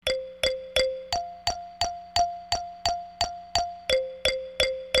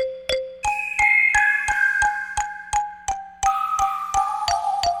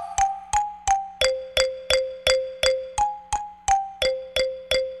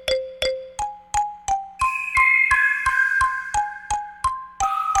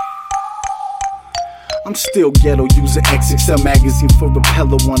I'm still ghetto, using XXL magazine for a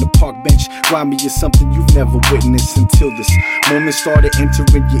pillow on the park bench. Grimy is something you've never witnessed until this moment started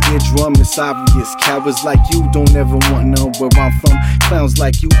entering your eardrum. It's obvious, cowards like you don't ever want none where I'm from. Clowns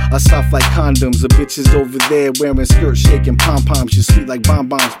like you are soft like condoms. The bitches over there wearing skirts, shaking pom-poms. You're sweet like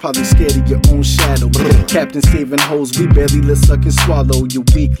bonbons, probably scared of your own shadow. Captain saving hoes, we barely let suck and swallow. You're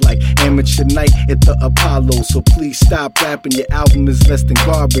weak like amateur night at the Apollo. So please stop rapping, your album is less than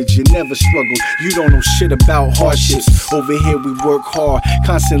garbage. You never struggled, you don't know shit about hardships. Over here we work hard,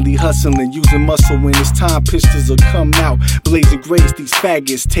 constantly hustling, using muscle. When it's time, pistols will come out. Blazing grace, these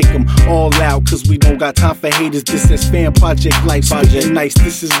faggots, take them all out. Cause we don't got time for haters. This is fan project life. Project nice,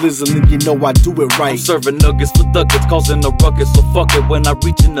 this is Lizzle and you know I do it right. I'm serving nuggets for ducats, causing a ruckus. So fuck it, when I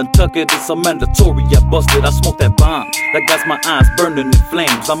reach in and tuck it, it's a mandatory. I bust it, I smoke that bomb. That got my eyes burning in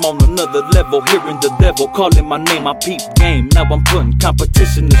flames. I'm on another level, hearing the devil calling my name. I peep game, now I'm putting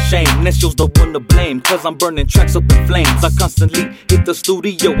competition to shame. Next you's the one to blame, cause I'm burning tracks up in flames. I constantly hit the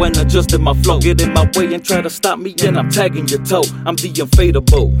studio and adjusting my flow. Get in my way and try to stop me and I'm tagging your toe. I'm the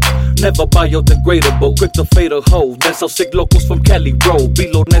unfadable, never biodegradable. Quick to fade a hoe, that's how sick locals from Cali roll.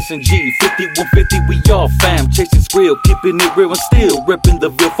 Below Ness and G, 5150, we all fam. Chasing skrill, keeping it real and still ripping the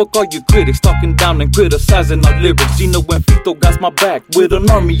bill. Fuck all you critics, talking down and criticizing our lyrics. Gino and Fito got my back with an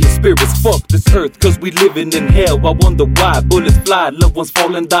army of spirits. Fuck this earth, cause we living in hell. I wonder why bullets fly, loved ones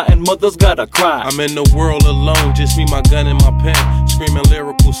falling, dying, mothers gotta cry. I'm in the world alone, just me, my gun and my pen. Screaming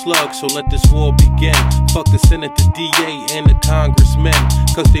lyrical slugs, so let this war begin. Fuck the Senate, the DA, and the congressmen.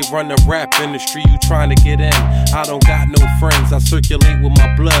 Cause they run the rap industry, you trying to get in. I don't got no friends, I circulate with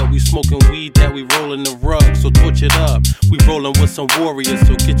my blood. We smoking weed that we rollin' the rug, so torch it up. We rollin' with some warriors,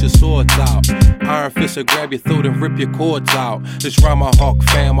 so get your swords out. Iron fist will grab your throat and rip your cords out. It's Rama Hawk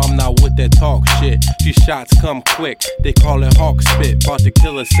fam, I'm not with that talk shit. These shots come quick, they call it hawk spit. About to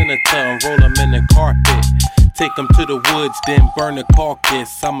kill a senator and roll him in the carpet. Take him to the woods, then burn the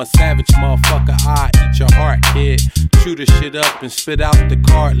carcass. I'm a savage motherfucker, I eat your heart, kid. Chew the shit up and spit out the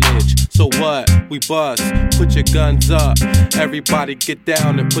cartilage. So what? We bust, put your guns up. Everybody get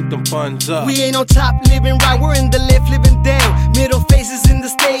down and put them funds up. We ain't on top living right, we're in the left living down. Middle faces in the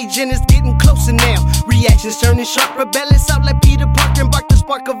stage and it's getting closer now. Reactions turning sharp, rebellious out like Peter Parker. Embark the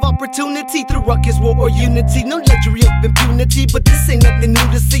spark of opportunity through ruckus, war or unity. No luxury of impunity, but this ain't nothing new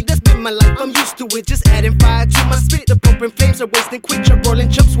to see. That's been my life, I'm used to it. Just adding fire to my spit. The propane flames are wasting quick. You're rolling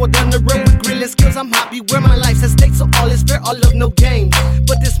jumps while down the road with grilling skills. I'm happy where my life's at stake, so all is fair, all love, no games.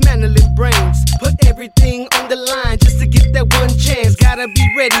 But dismantling brains, put everything on the line just to get that one chance. Gotta be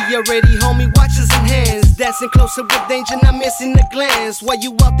ready, you're ready, homie, watches in hands. Dancing closer with danger, not missing the glance. While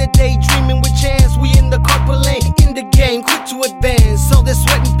you out there daydreaming with chance, we in the carpool lane, in the game, quick to advance. So they're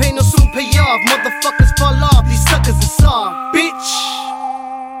sweating